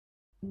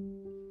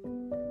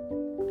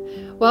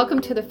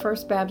Welcome to the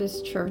First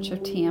Baptist Church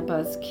of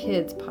Tampa's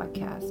Kids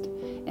Podcast.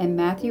 In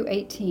Matthew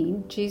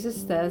 18,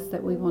 Jesus says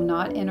that we will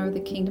not enter the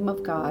kingdom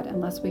of God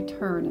unless we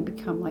turn and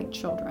become like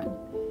children.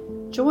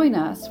 Join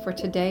us for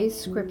today's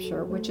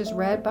scripture, which is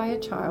read by a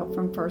child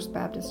from First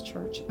Baptist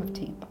Church of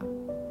Tampa.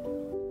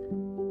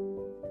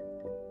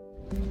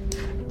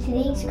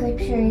 Today's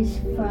scripture is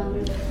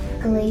from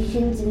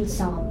Galatians and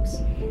Psalms.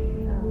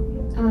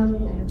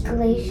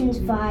 Galatians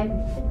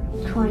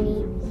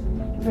 5:20,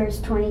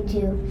 verse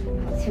 22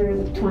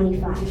 through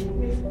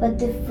 25. But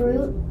the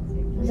fruit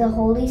the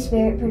Holy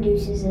Spirit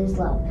produces is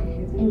love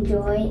and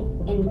joy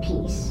and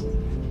peace.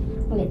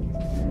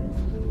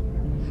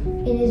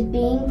 It is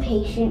being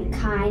patient,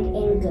 kind,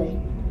 and good.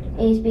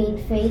 It is being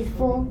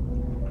faithful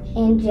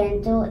and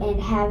gentle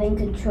and having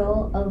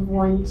control of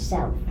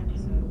oneself.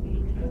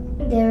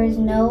 There is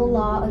no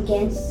law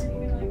against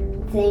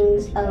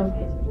things of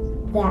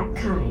that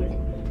kind.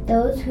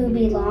 Those who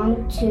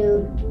belong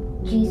to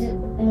Jesus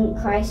in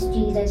Christ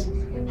Jesus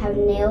have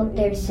nailed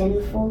their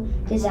sinful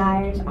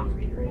desires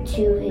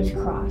to his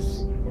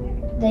cross.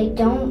 They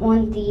don't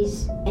want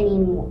these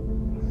anymore.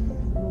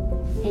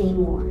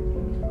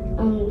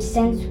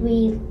 Since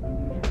we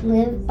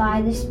live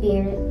by the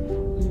Spirit,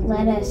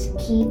 let us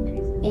keep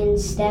in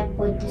step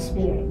with the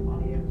Spirit.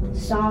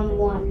 Psalm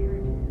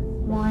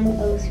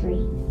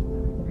 103,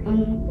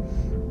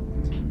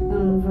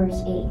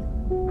 verse 8.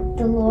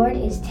 The Lord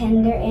is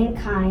tender and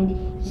kind.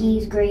 He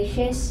is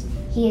gracious.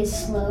 He is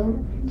slow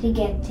to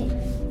get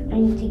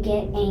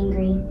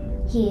angry.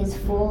 He is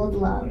full of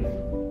love.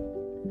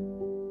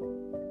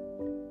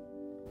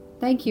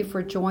 Thank you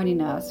for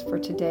joining us for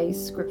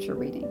today's scripture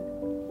reading.